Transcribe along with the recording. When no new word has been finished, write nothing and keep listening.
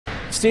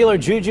Steeler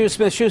JuJu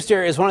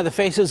Smith-Schuster is one of the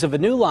faces of a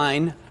new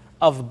line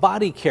of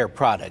body care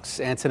products.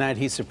 And tonight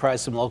he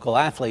surprised some local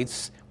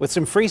athletes with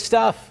some free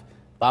stuff.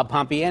 Bob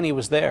Pompeani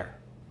was there.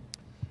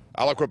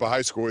 Aliquippa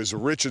High School is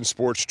rich in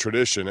sports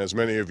tradition, as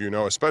many of you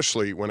know,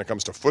 especially when it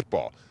comes to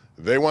football.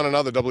 They won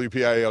another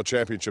WPIAL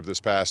championship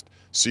this past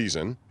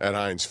season at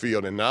Heinz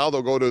Field, and now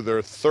they'll go to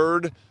their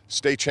third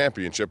state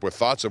championship with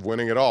thoughts of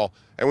winning it all.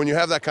 And when you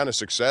have that kind of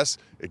success,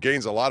 it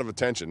gains a lot of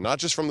attention, not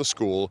just from the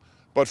school,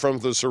 but from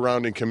the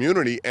surrounding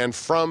community and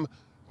from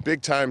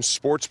big-time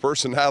sports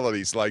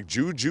personalities like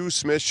JuJu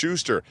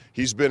Smith-Schuster.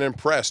 He's been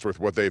impressed with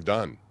what they've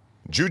done.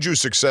 JuJu's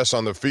success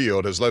on the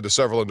field has led to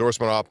several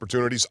endorsement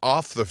opportunities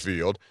off the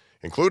field,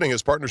 including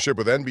his partnership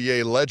with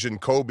NBA legend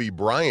Kobe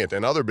Bryant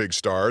and other big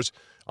stars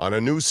on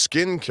a new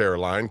skincare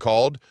line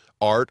called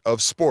Art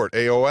of Sport,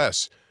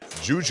 AOS.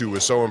 JuJu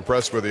was so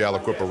impressed with the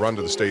Aliquippa run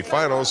to the state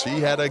finals, he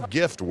had a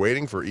gift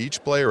waiting for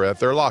each player at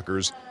their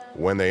lockers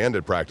when they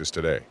ended practice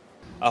today.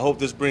 I hope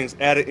this brings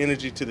added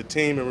energy to the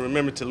team, and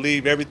remember to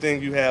leave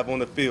everything you have on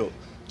the field.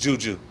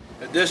 JuJu.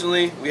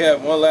 Additionally, we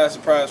have one last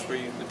surprise for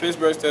you. The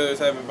Pittsburgh Steelers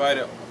have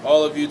invited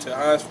all of you to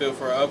Heinz Field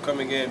for our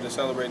upcoming game to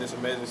celebrate this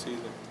amazing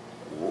season.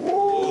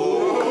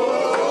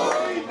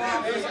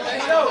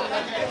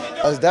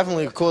 It was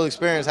definitely a cool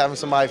experience having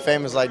somebody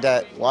famous like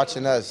that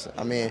watching us.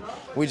 I mean,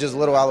 we just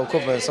little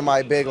Aliquippa, and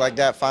somebody big like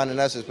that finding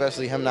us,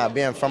 especially him not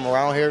being from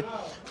around here,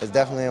 is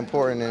definitely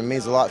important, and it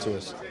means a lot to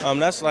us.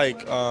 That's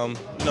like,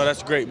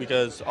 that's great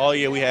because all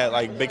year we had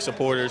like big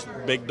supporters,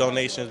 big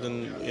donations,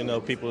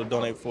 and people to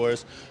donate for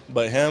us.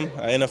 But him,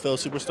 an NFL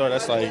superstar,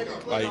 that's like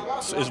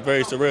it's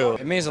very surreal.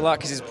 It means a lot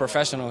because he's a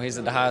professional. He's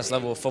at the highest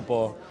level of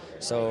football.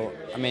 So,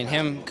 I mean,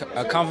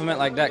 a compliment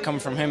like that coming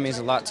from him means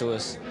a lot to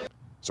us.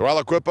 So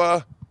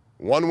Aliquippa,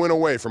 one win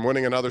away from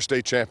winning another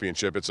state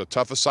championship. It's a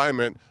tough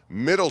assignment.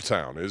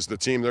 Middletown is the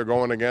team they're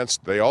going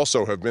against. They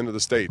also have been to the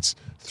States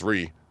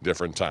 3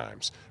 different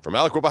times. From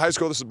Aliquippa High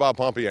School, this is Bob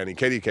Pompeani,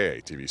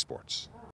 KDKA-TV Sports.